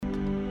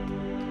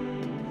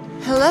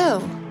Hello,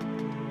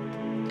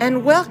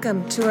 and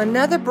welcome to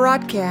another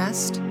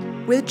broadcast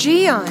with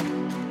Gian.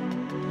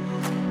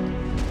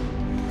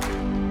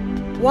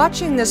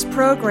 Watching this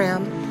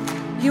program,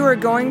 you are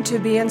going to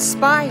be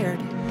inspired,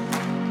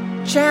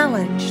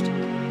 challenged,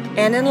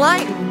 and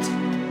enlightened.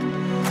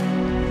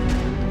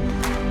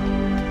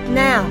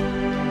 Now,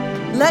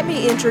 let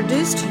me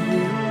introduce to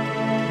you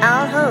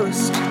our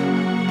host,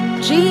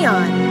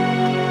 Gian.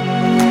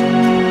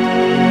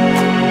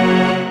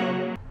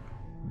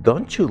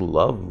 Don't you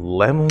love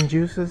lemon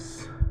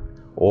juices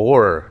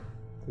or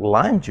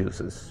lime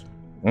juices?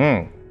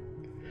 Do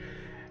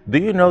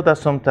you know that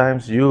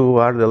sometimes you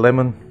are the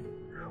lemon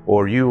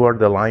or you are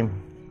the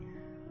lime?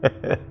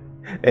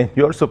 And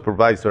your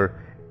supervisor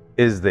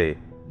is the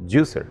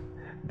juicer,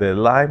 the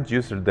lime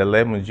juicer, the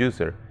lemon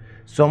juicer,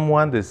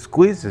 someone that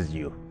squeezes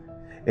you.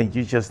 And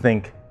you just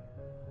think,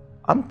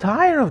 I'm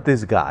tired of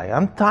this guy.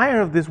 I'm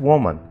tired of this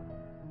woman.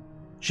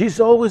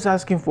 She's always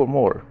asking for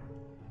more.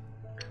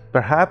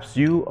 Perhaps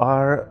you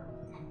are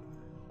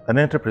an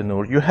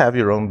entrepreneur, you have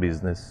your own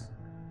business,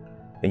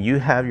 and you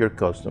have your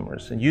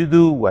customers, and you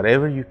do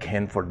whatever you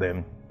can for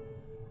them,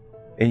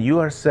 and you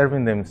are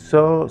serving them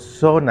so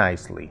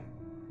nicely.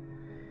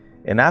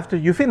 And after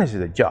you finish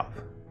the job,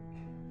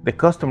 the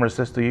customer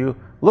says to you,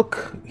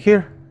 look,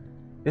 here,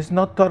 it's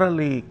not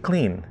totally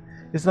clean.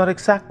 It's not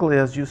exactly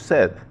as you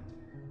said.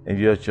 And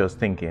you're just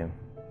thinking,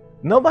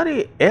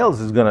 nobody else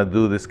is gonna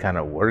do this kind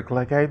of work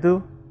like I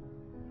do.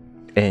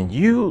 And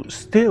you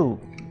still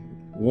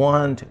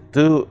want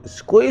to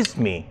squeeze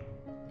me.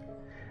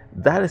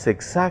 That is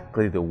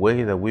exactly the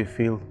way that we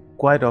feel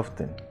quite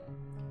often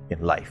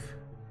in life.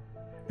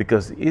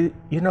 Because,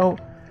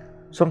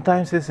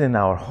 sometimes it's in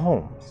our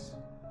homes.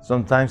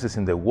 Sometimes it's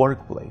in the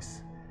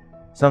workplace.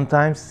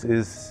 Sometimes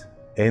it's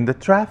in the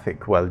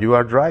traffic while you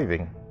are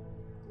driving.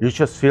 You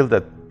just feel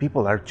that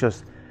people are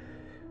just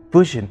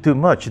pushing too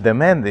much,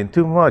 demanding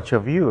too much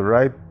of you,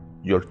 right?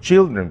 Your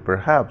children,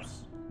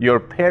 perhaps, your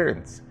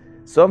parents,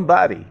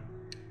 somebody.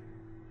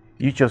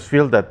 You just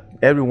feel that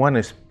everyone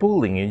is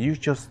pulling and you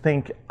just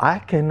think, I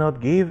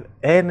cannot give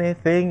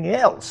anything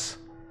else.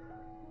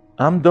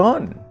 I'm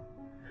done.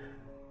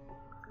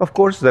 Of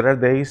course, there are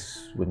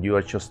days when you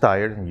are just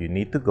tired and you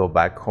need to go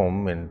back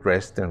home and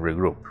rest and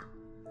regroup.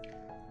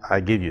 I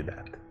give you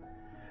that.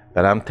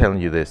 But I'm telling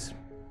you this.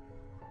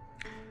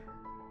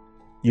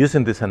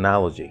 Using this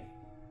analogy,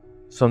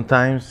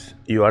 sometimes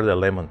you are the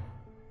lemon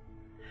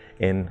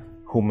and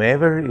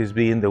whomever is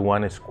being the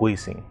one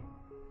squeezing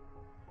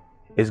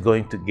is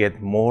going to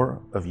get more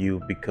of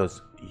you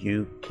because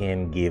you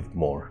can give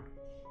more.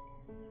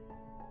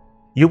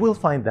 You will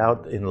find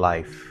out in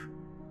life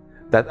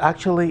that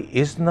actually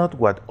is not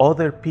what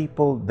other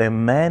people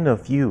demand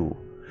of you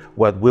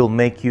what will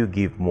make you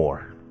give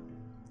more.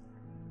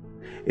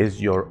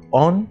 It's your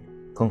own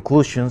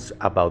conclusions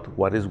about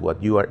what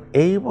you are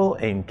able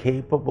and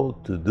capable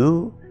to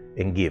do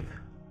and give.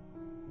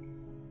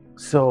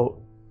 So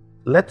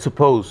let's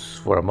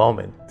suppose for a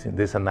moment in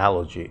this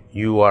analogy,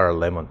 you are a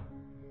lemon.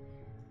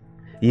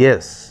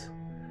 Yes,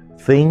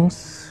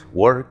 things,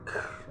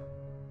 work,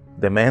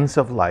 demands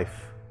of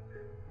life,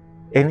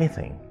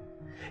 anything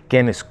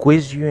can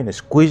squeeze you and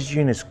squeeze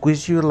you and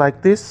squeeze you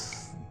like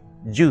this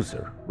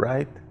juicer,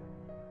 right?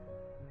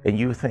 And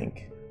you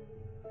think,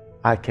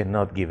 I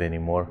cannot give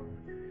anymore.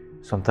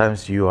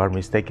 Sometimes you are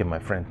mistaken, my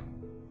friend.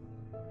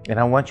 And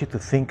I want you to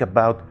think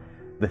about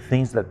the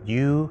things that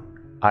you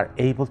are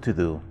able to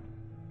do,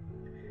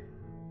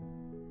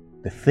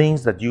 the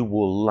things that you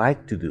would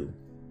like to do,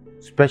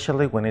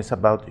 especially when it's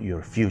about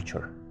your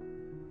future.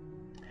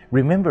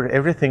 Remember,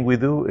 everything we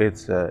do,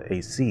 it's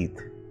a seed.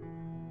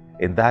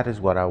 And that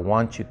is what I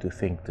want you to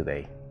think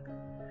today.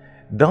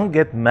 Don't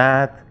get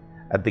mad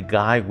at the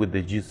guy with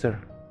the juicer.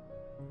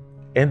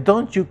 And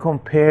don't you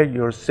compare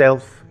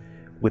yourself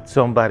with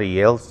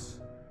somebody else,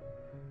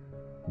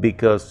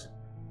 because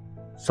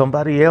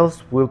somebody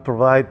else will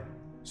provide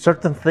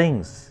certain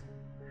things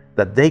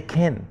that they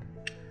can,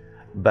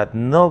 but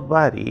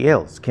nobody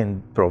else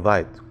can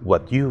provide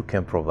what you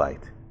can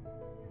provide.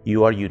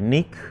 You are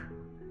unique.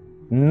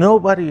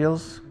 Nobody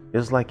else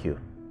is like you.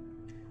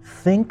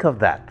 Think of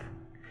that.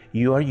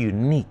 You are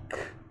unique.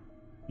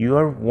 You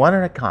are one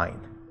of a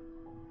kind.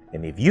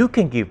 And if you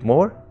can give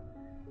more,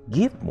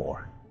 give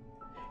more.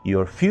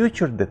 Your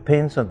future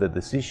depends on the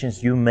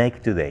decisions you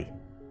make today.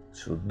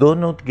 So do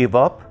not give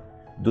up,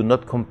 do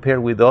not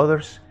compare with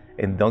others,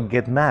 and don't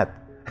get mad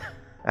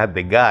at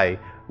the guy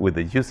with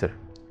the juicer.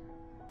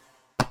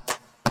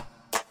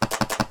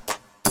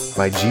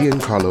 By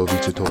Giancarlo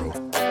Vitatoro.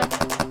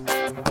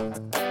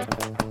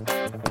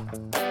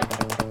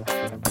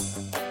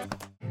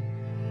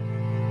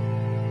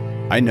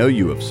 I know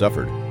you have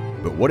suffered,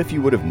 but what if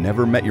you would have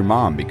never met your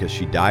mom because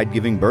she died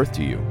giving birth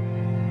to you?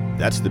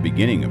 That's the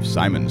beginning of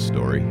Simon's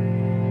story.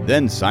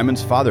 Then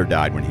Simon's father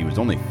died when he was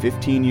only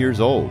 15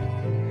 years old.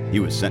 He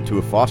was sent to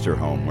a foster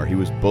home where he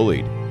was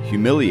bullied,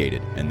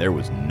 humiliated, and there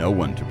was no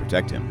one to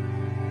protect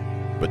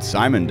him. But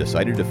Simon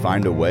decided to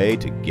find a way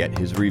to get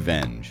his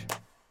revenge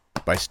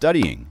by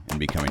studying and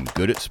becoming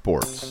good at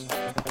sports.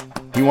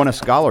 He won a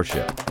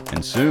scholarship,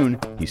 and soon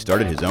he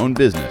started his own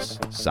business,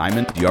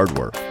 Simon's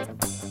Yardwork.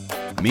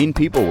 Mean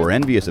people were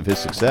envious of his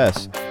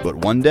success, but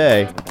one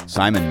day,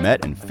 Simon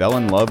met and fell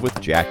in love with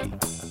Jackie.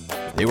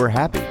 They were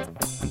happy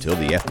until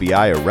the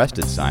FBI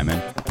arrested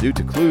Simon due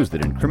to clues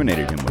that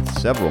incriminated him with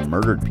several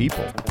murdered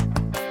people.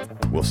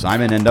 Will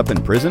Simon end up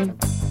in prison?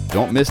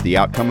 Don't miss the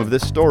outcome of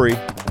this story,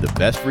 The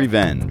Best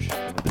Revenge,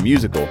 the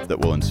musical that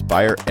will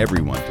inspire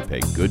everyone to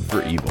pay good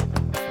for evil.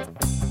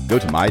 Go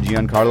to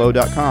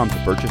mygiancarlo.com to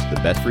purchase The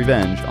Best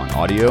Revenge on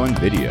audio and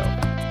video.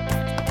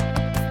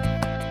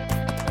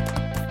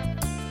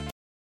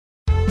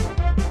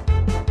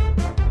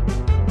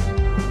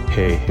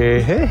 Hey,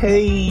 hey, hey,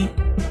 hey.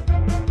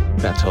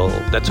 That's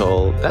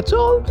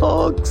all,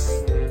 folks.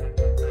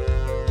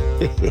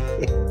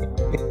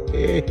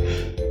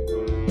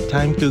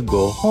 Time to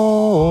go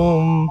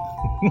home.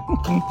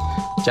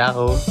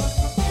 Ciao.